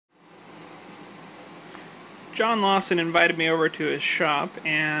John Lawson invited me over to his shop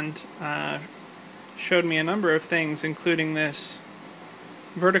and showed me a number of things, including this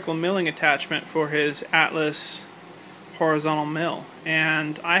vertical milling attachment for his Atlas horizontal mill.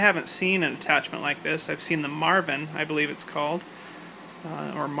 And I haven't seen an attachment like this. I've seen the Marvin, I believe it's called,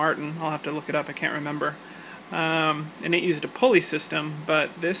 or Martin. I'll have to look it up, I can't remember. And it used a pulley system, but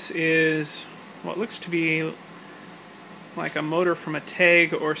this is what looks to be like a motor from a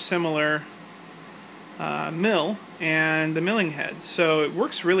Taig or similar mill and the milling head. So it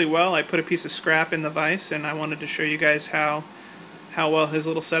works really well. I put a piece of scrap in the vise and I wanted to show you guys how well his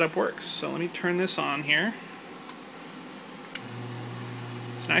little setup works. So let me turn this on here.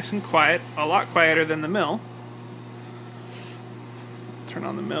 It's nice and quiet, a lot quieter than the mill. Turn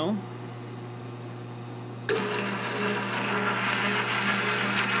on the mill.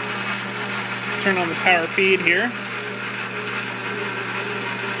 Turn on the power feed here.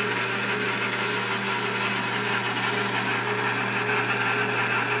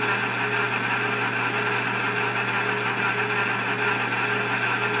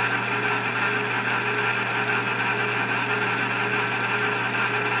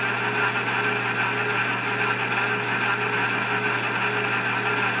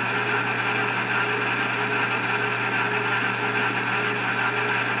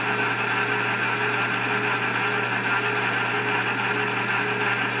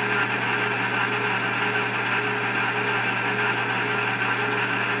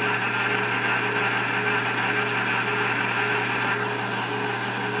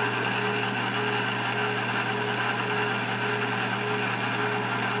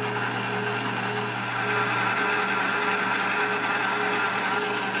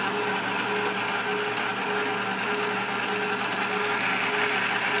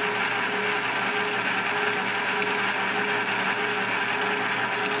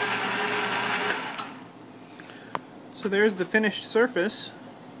 So there's the finished surface,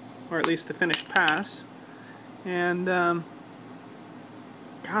 or at least the finished pass, and God,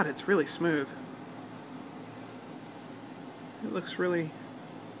 it's really smooth. It looks really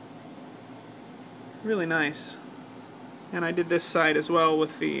nice. And I did this side as well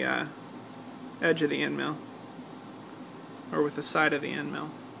with the edge of the end mill, or with the side of the end mill.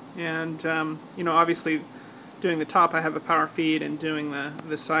 And you know, obviously doing the top I have a power feed, and doing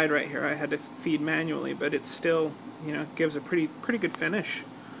the side right here I had to feed manually, but it's still, you know, gives a pretty good finish.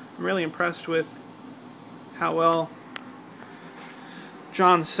 I'm really impressed with how well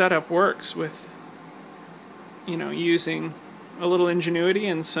John's setup works with, you know, using a little ingenuity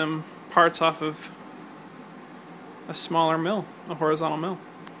and some parts off of a smaller mill, a horizontal mill.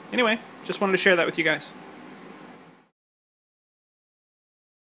 Anyway, just wanted to share that with you guys.